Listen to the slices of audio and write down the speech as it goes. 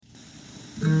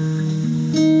Welcome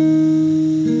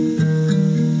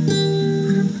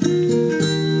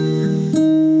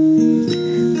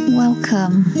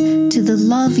to the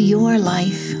Love Your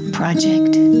Life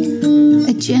Project,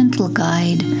 a gentle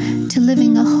guide to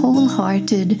living a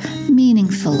wholehearted,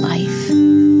 meaningful life.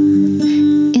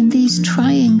 In these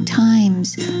trying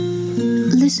times,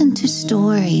 listen to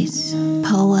stories,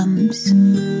 poems,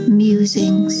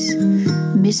 musings,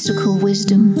 mystical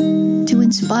wisdom to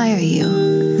inspire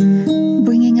you,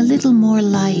 bringing a little more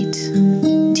light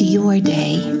to your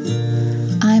day.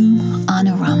 I'm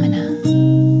Anna Ramana.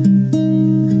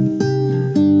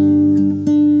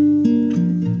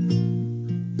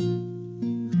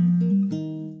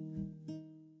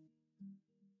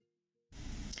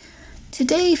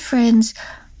 Today, friends,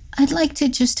 I'd like to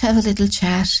just have a little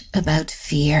chat about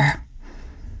fear.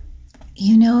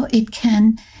 You know, it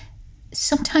can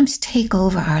sometimes take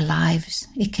over our lives.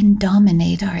 It can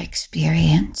dominate our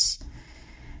experience.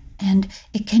 And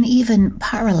it can even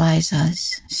paralyze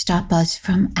us, stop us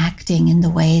from acting in the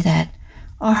way that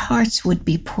our hearts would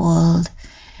be pulled.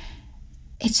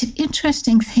 It's an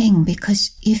interesting thing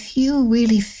because if you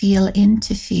really feel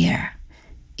into fear,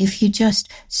 if you just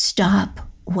stop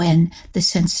when the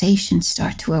sensations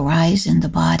start to arise in the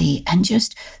body and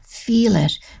just feel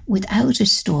it without a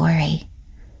story,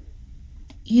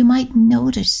 you might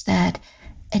notice that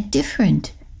a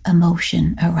different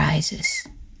emotion arises,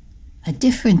 a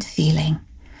different feeling,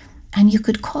 and you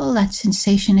could call that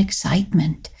sensation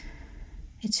excitement.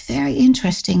 It's very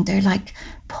interesting. They're like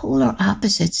polar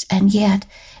opposites, and yet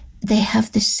they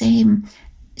have the same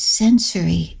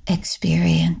sensory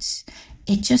experience.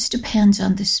 It just depends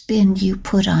on the spin you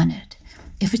put on it.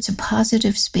 If it's a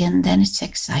positive spin, then it's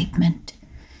excitement.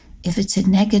 If it's a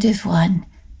negative one,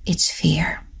 it's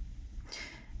fear.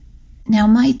 Now,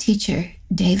 my teacher,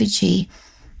 David Chi,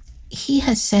 he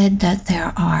has said that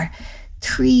there are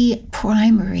 3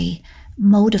 primary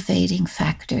motivating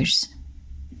factors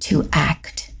to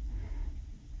act.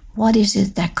 What is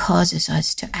it that causes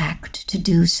us to act, to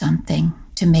do something,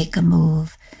 to make a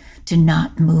move, to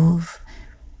not move?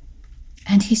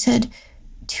 And he said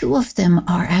 2 of them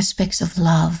are aspects of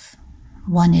love.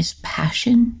 One is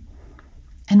passion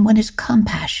and one is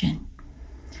compassion.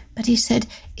 But he said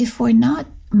if we're not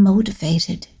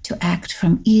motivated to act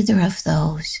from either of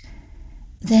those,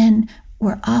 then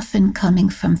we're often coming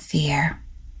from fear.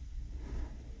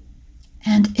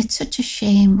 And it's such a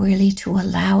shame really to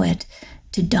allow it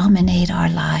to dominate our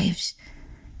lives,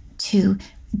 to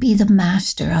be the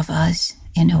master of us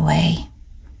in a way.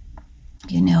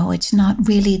 You know, it's not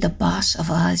really the boss of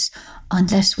us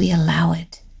unless we allow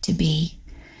it to be.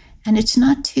 And it's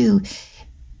not to,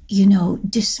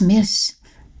 dismiss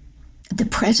the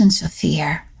presence of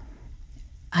fear.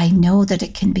 I know that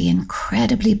it can be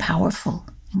incredibly powerful,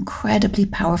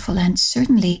 and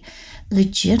certainly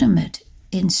legitimate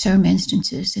in some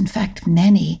instances. In fact,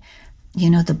 many,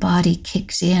 the body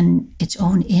kicks in its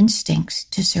own instincts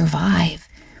to survive.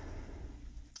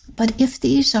 But if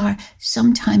these are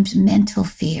sometimes mental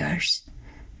fears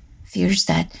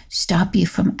that stop you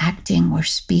from acting or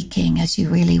speaking as you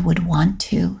really would want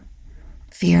to,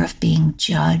 fear of being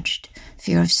judged,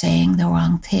 fear of saying the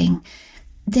wrong thing,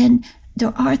 then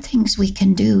there are things we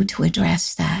can do to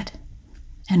address that.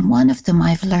 And one of them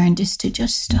I've learned is to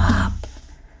just stop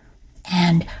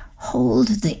and hold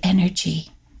the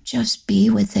energy. Just be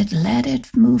with it, let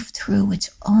it move through. It's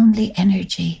only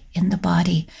energy in the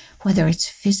body, whether it's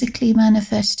physically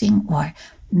manifesting or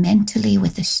mentally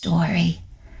with a story.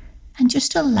 And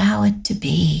just allow it to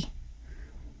be.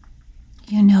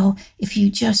 If you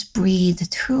just breathe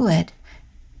through it,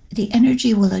 the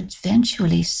energy will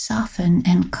eventually soften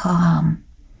and calm.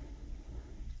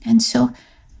 And so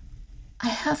I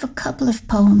have a couple of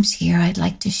poems here I'd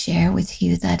like to share with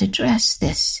you that address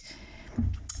this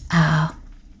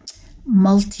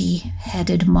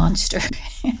multi-headed monster,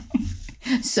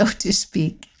 so to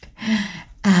speak.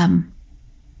 And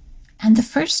the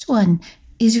first one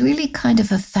is really kind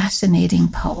of a fascinating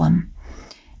poem.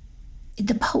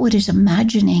 The poet is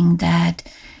imagining that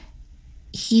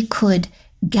he could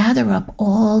gather up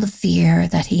all the fear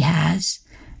that he has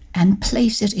and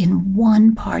place it in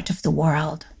one part of the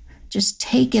world. Just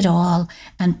take it all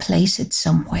and place it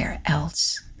somewhere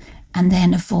else, and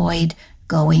then avoid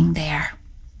going there.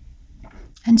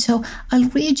 And so I'll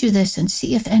read you this and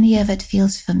see if any of it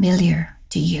feels familiar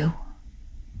to you.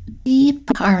 Be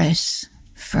Paris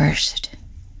first.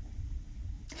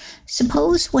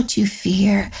 Suppose what you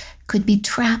fear could be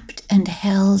trapped and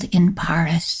held in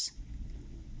Paris.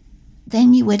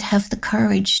 Then you would have the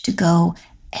courage to go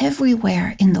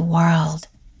everywhere in the world,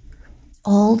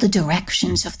 all the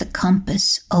directions of the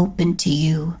compass open to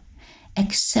you,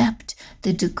 except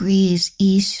the degrees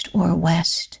east or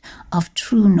west of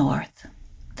true north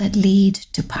that lead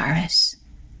to Paris.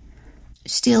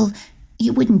 Still,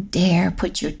 you wouldn't dare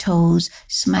put your toes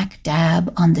smack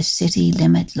dab on the city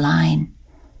limit line.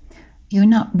 You're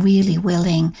not really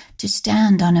willing to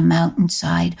stand on a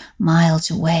mountainside miles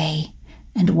away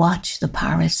and watch the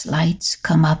Paris lights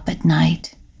come up at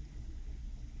night.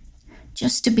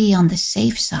 Just to be on the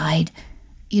safe side,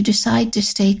 you decide to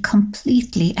stay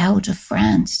completely out of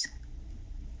France.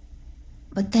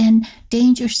 But then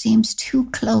danger seems too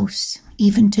close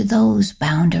even to those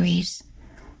boundaries,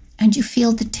 and you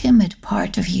feel the timid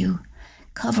part of you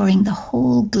covering the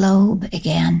whole globe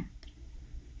again.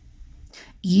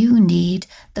 You need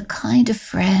the kind of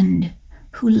friend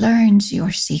who learns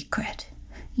your secret.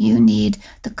 You need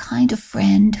the kind of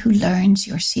friend who learns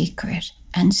your secret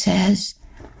and says,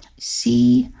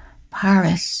 see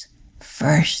Paris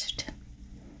first.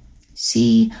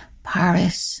 See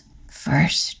Paris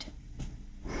first.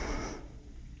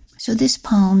 So this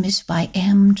poem is by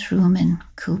M. Truman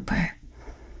Cooper.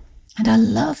 And I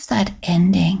love that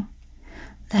ending,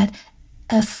 that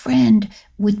a friend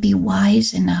would be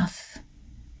wise enough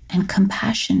and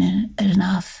compassionate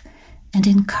enough and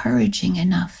encouraging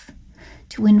enough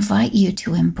to invite you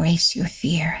to embrace your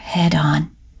fear head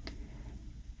on.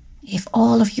 If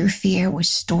all of your fear was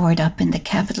stored up in the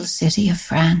capital city of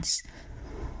France,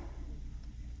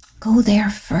 go there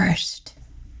first.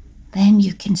 Then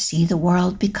you can see the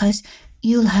world because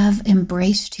you'll have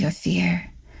embraced your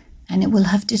fear and it will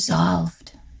have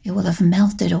dissolved. It will have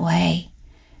melted away.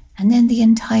 And then the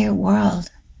entire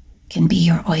world can be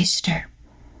your oyster.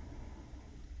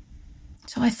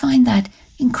 So I find that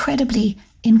incredibly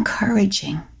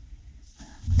encouraging,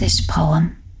 this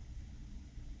poem.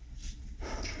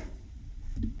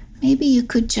 Maybe you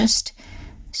could just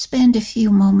spend a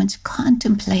few moments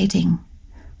contemplating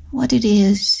what it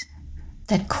is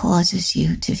that causes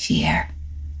you to fear.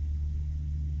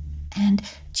 And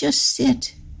just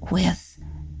sit with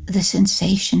the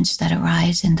sensations that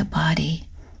arise in the body.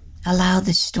 Allow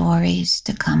the stories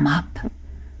to come up.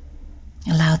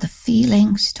 Allow the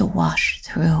feelings to wash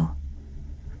through.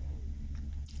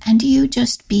 And you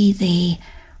just be the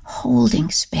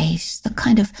holding space, the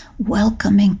kind of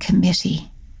welcoming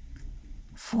committee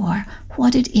for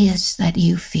what it is that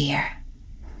you fear.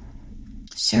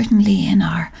 Certainly in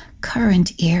our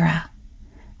current era,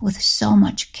 with so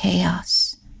much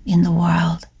chaos in the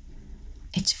world,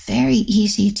 it's very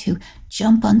easy to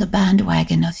jump on the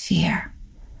bandwagon of fear.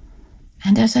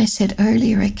 And as I said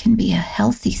earlier, it can be a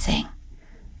healthy thing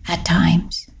at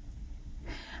times.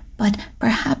 But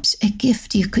perhaps a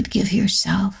gift you could give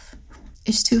yourself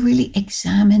is to really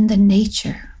examine the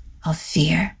nature of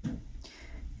fear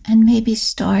and maybe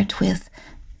start with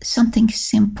something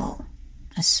simple,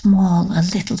 a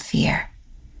little fear,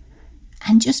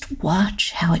 and just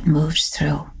watch how it moves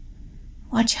through.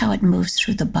 Watch how it moves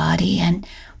through the body and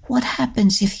what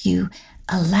happens if you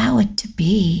allow it to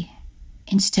be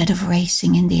instead of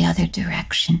racing in the other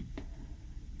direction.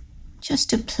 Just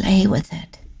to play with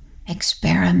it,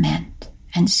 experiment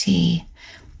and see.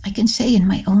 I can say in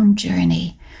my own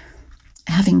journey,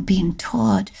 having been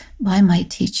taught by my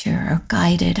teacher, or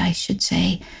guided, I should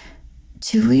say,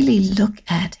 to really look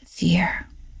at fear,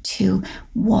 to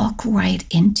walk right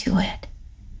into it.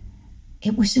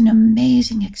 It was an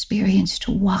amazing experience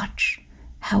to watch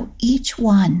how each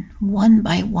one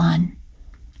by one,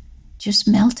 just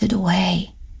melted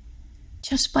away,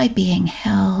 just by being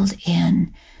held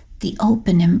in the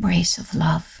open embrace of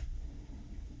love.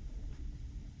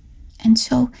 And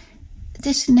so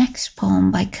this next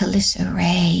poem by Calissa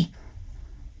Ray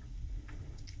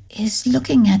is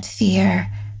looking at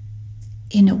fear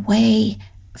in a way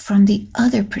from the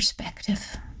other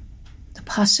perspective, the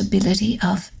possibility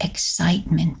of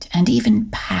excitement and even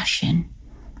passion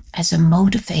as a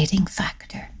motivating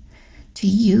factor, to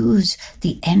use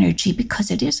the energy because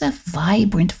it is a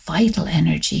vibrant, vital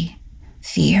energy,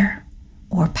 fear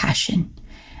or passion.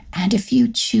 And if you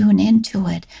tune into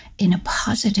it in a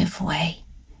positive way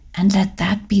and let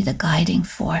that be the guiding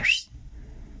force,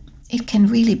 it can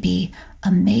really be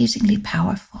amazingly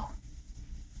powerful.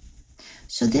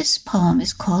 So this poem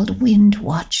is called Wind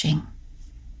Watching.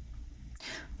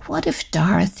 What if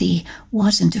Dorothy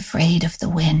wasn't afraid of the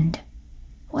wind?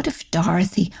 What if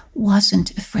Dorothy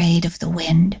wasn't afraid of the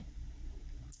wind?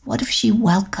 What if she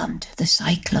welcomed the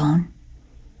cyclone?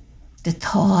 The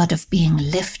thought of being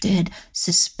lifted,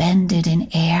 suspended in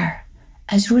air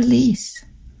as release.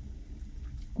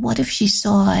 What if she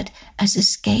saw it as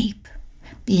escape,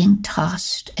 being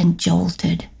tossed and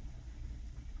jolted?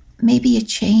 Maybe a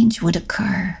change would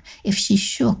occur if she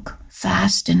shook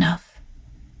fast enough.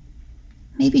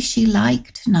 Maybe she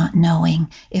liked not knowing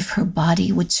if her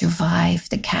body would survive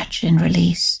the catch and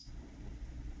release.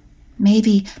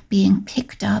 Maybe being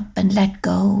picked up and let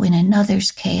go in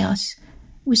another's chaos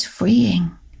was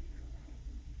freeing.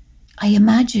 I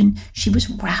imagine she was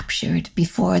raptured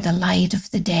before the light of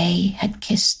the day had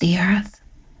kissed the earth.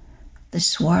 The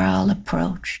swirl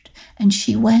approached, and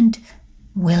she went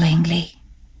willingly.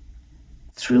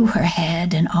 Threw her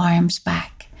head and arms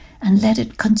back and let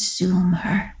it consume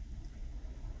her.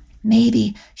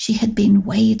 Maybe she had been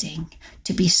waiting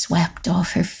to be swept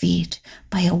off her feet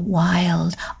by a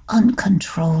wild,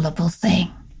 uncontrollable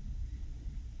thing.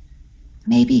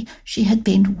 Maybe she had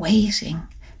been waiting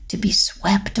to be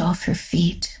swept off her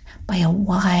feet by a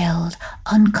wild,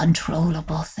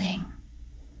 uncontrollable thing.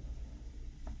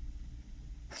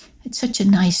 It's such a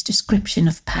nice description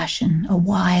of passion, a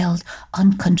wild,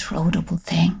 uncontrollable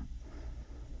thing.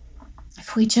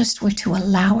 If we just were to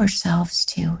allow ourselves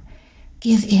to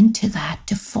give into that,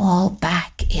 to fall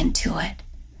back into it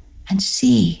and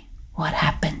see what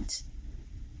happens,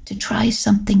 to try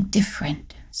something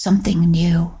different, something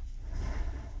new.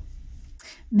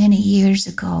 Many years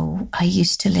ago, I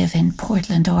used to live in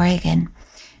Portland, Oregon,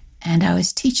 and I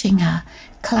was teaching a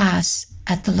class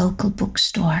at the local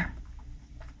bookstore.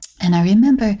 And I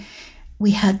remember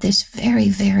we had this very,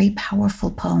 very powerful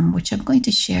poem, which I'm going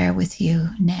to share with you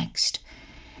next,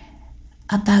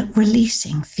 about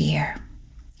releasing fear.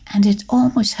 And it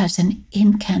almost has an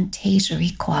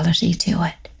incantatory quality to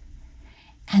it.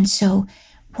 And so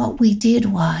what we did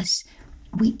was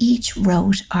we each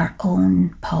wrote our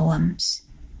own poems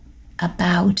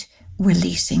about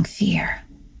releasing fear,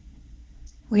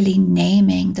 really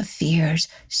naming the fears,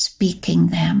 speaking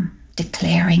them,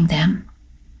 declaring them.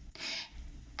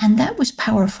 And that was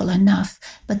powerful enough.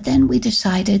 But then we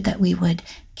decided that we would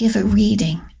give a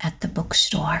reading at the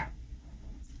bookstore.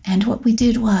 And what we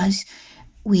did was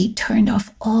we turned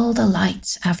off all the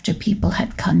lights after people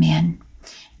had come in.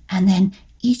 And then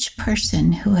each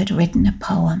person who had written a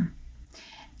poem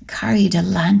carried a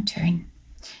lantern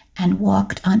and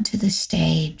walked onto the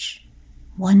stage,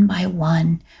 one by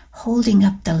one, holding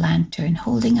up the lantern,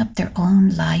 holding up their own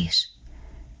light,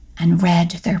 and read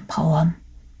their poem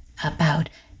about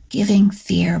giving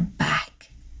fear back,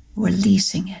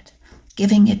 releasing it,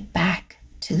 giving it back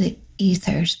to the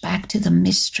ethers, back to the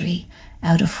mystery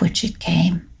out of which it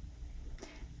came.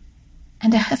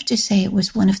 And I have to say it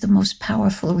was one of the most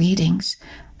powerful readings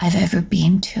I've ever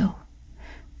been to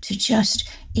just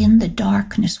in the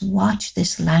darkness watch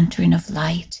this lantern of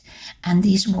light and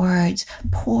these words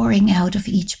pouring out of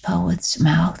each poet's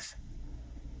mouth,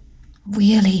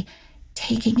 really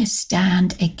taking a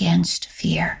stand against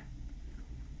fear,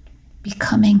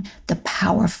 becoming the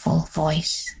powerful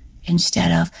voice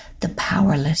instead of the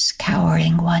powerless,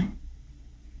 cowering one.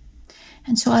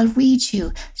 And so I'll read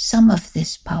you some of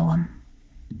this poem,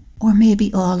 or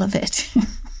maybe all of it.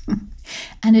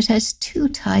 And it has two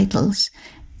titles,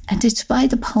 and it's by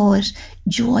the poet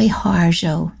Joy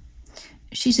Harjo.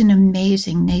 She's an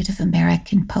amazing Native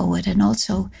American poet and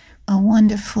also a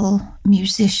wonderful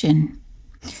musician.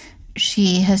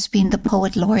 She has been the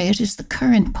poet laureate, is the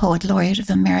current poet laureate of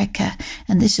America,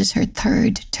 and this is her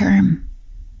third term.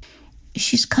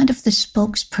 She's kind of the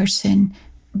spokesperson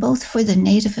both for the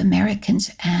Native Americans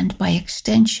and, by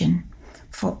extension,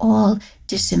 for all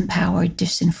disempowered,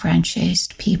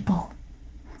 disenfranchised people.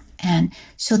 And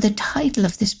so the title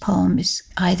of this poem is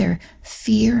either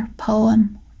Fear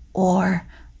Poem or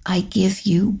I Give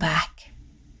You Back.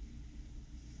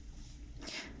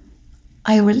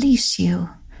 I release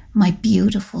you, my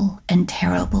beautiful and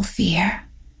terrible fear.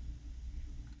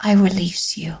 I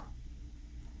release you.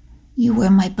 You were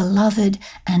my beloved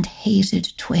and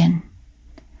hated twin,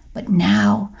 but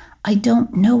now I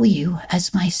don't know you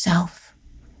as myself.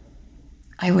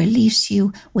 I release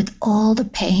you with all the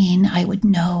pain I would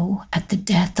know at the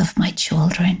death of my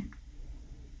children.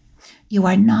 You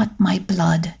are not my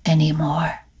blood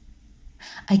anymore.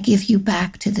 I give you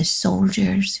back to the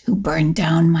soldiers who burned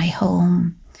down my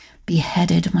home,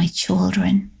 beheaded my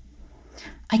children.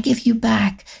 I give you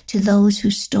back to those who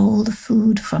stole the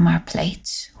food from our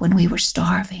plates when we were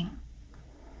starving.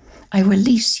 I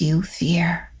release you,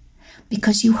 fear,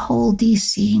 because you hold these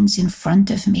scenes in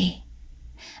front of me,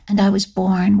 and I was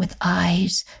born with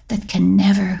eyes that can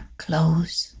never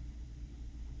close.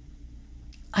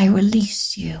 I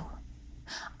release you.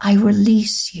 I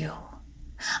release you.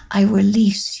 I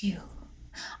release you.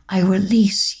 I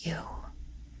release you.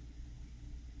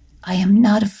 I am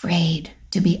not afraid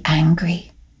to be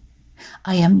angry.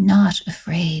 I am not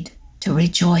afraid to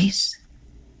rejoice.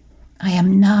 I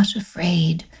am not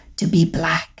afraid to be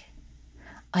black.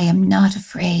 I am not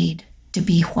afraid to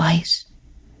be white.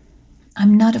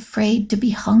 I'm not afraid to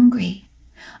be hungry.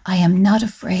 I am not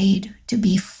afraid to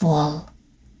be full.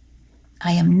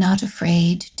 I am not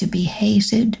afraid to be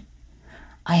hated.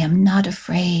 I am not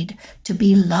afraid to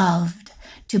be loved,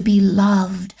 to be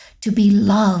loved, to be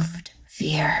loved,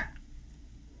 fear.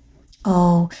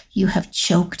 Oh, you have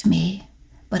choked me,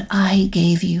 but I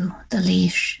gave you the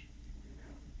leash.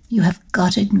 You have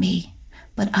gutted me,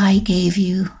 but I gave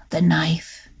you the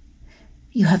knife.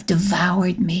 You have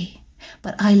devoured me,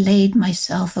 but I laid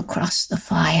myself across the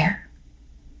fire.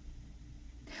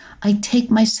 I take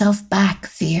myself back,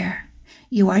 fear.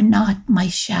 You are not my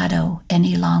shadow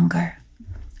any longer.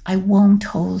 I won't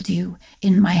hold you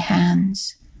in my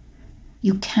hands.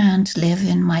 You can't live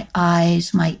in my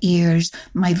eyes, my ears,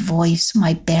 my voice,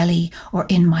 my belly, or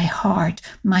in my heart,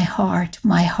 my heart,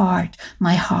 my heart,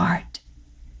 my heart.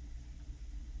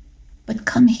 But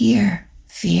come here,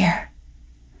 fear.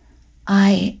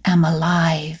 I am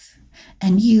alive,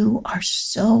 and you are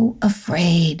so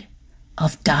afraid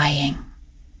of dying.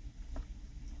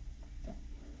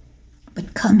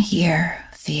 But come here,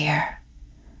 fear.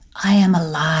 I am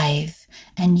alive,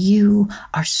 and you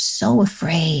are so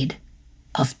afraid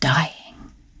of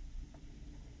dying.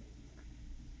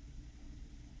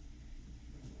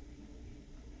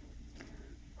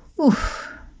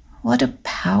 Oof, what a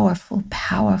powerful,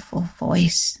 powerful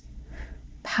voice.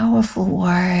 Powerful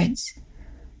words.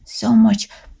 So much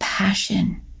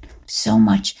passion, so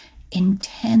much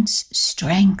intense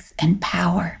strength and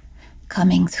power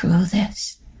coming through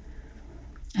this.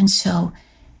 And so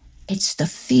it's the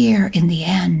fear in the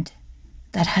end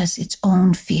that has its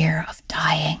own fear of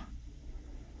dying.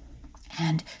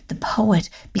 And the poet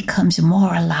becomes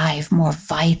more alive, more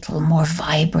vital, more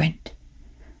vibrant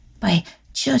by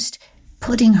just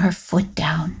putting her foot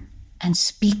down and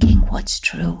speaking what's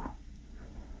true.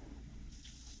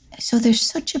 So there's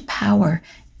such a power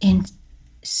in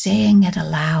saying it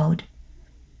aloud.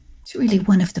 It's really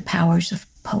one of the powers of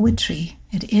poetry.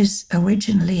 It is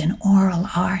originally an oral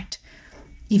art,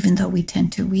 even though we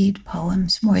tend to read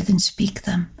poems more than speak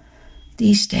them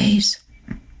these days.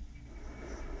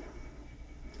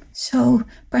 So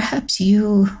perhaps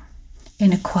you,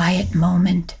 in a quiet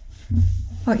moment,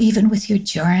 or even with your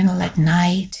journal at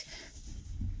night,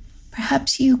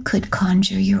 perhaps you could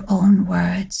conjure your own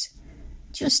words,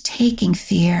 just taking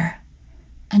fear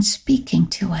and speaking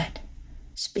to it,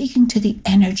 speaking to the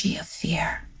energy of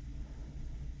fear,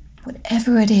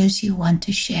 whatever it is you want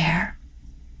to share,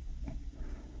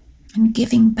 and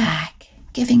giving back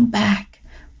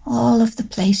all of the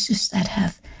places that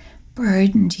have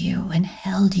burdened you and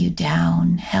held you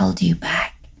down, held you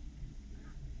back.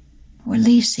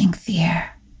 Releasing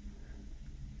fear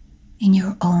in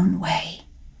your own way.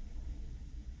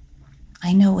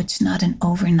 I know it's not an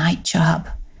overnight job.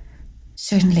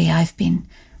 Certainly I've been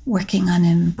working on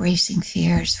embracing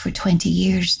fears for 20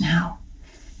 years now,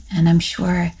 and I'm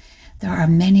sure there are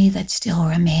many that still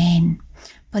remain.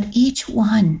 But each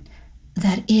one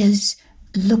that is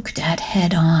looked at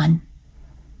head on,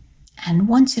 and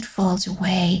once it falls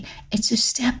away, it's a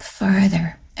step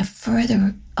further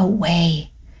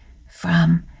away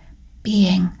from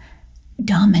being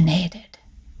dominated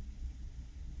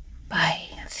by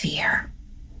fear,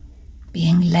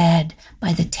 being led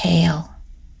by the tail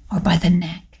or by the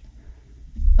neck,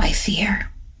 by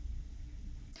fear.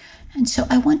 And so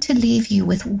I want to leave you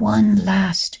with one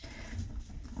last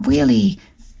really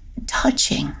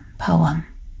touching poem.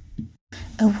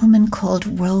 A woman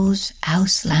called Rose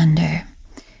Auslander.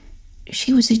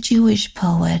 She was a Jewish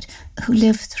poet who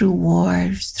lived through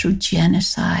wars, through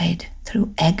genocide,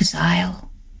 through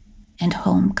exile, and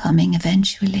homecoming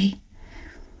eventually.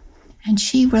 And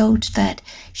she wrote that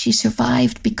she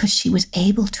survived because she was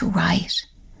able to write,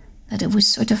 that it was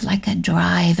sort of like a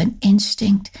drive, an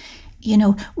instinct,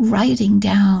 writing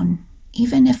down,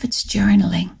 even if it's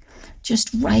journaling,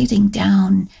 just writing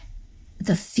down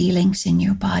the feelings in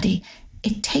your body.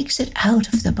 It takes it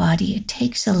out of the body. It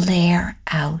takes a layer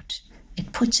out.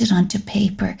 It puts it onto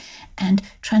paper and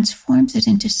transforms it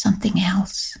into something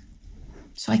else.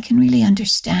 So I can really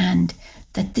understand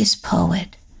that this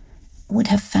poet would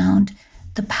have found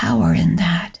the power in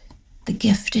that, the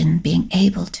gift in being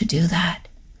able to do that.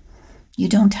 You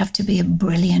don't have to be a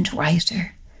brilliant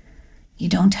writer. You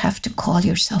don't have to call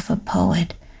yourself a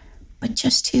poet, but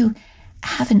just to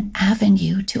have an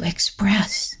avenue to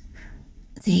express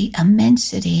the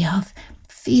immensity of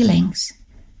feelings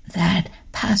that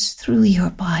pass through your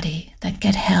body, that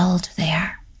get held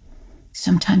there,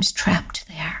 sometimes trapped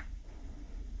there.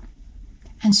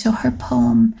 And so her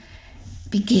poem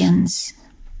begins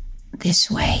this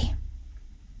way.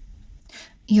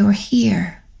 You're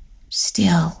here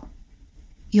still.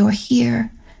 You're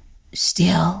here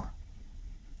still.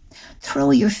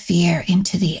 Throw your fear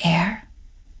into the air.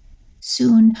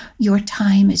 Soon your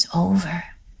time is over.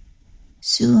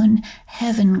 Soon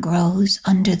heaven grows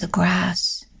under the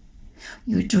grass.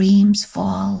 Your dreams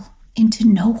fall into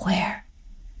nowhere.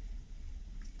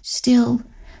 Still,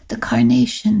 the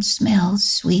carnation smells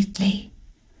sweetly.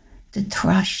 The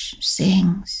thrush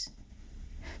sings.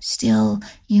 Still,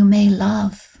 you may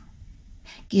love.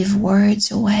 Give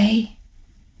words away.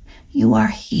 You are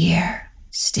here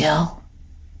still.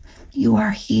 You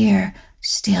are here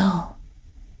still.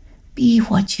 Be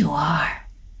what you are.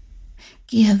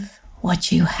 Give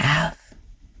what you have.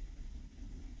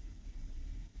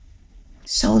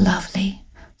 So lovely.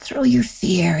 Throw your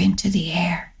fear into the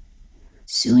air.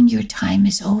 Soon your time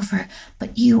is over,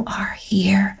 but you are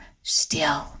here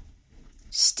still.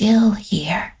 Still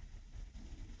here.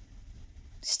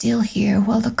 Still here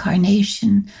while the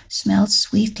carnation smells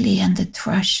sweetly and the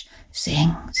thrush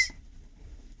sings.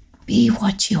 Be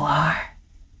what you are.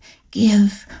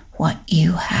 Give what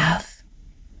you have.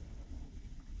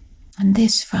 And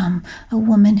this from a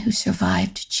woman who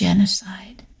survived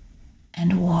genocide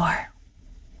and war.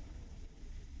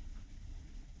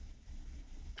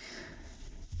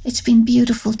 It's been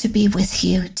beautiful to be with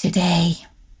you today,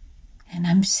 and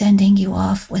I'm sending you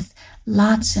off with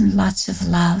lots and lots of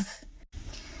love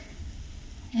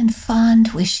and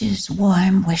fond wishes,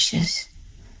 warm wishes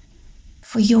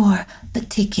for your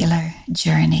particular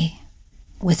journey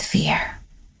with fear.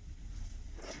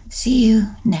 See you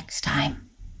next time.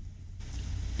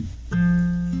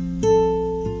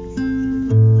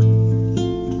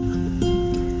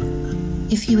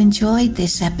 If you enjoyed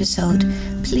this episode,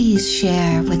 please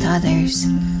share with others.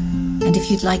 And if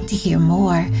you'd like to hear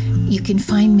more, you can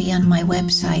find me on my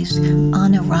website,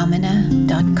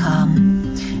 annaramana.com.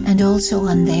 And also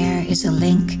on there is a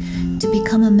link to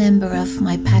become a member of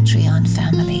my Patreon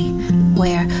family,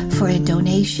 where for a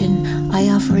donation I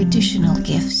offer additional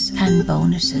gifts and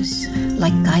bonuses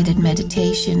like guided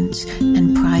meditations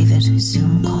and private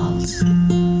Zoom calls.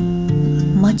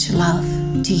 Much love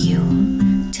to you.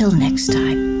 Till next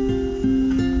time.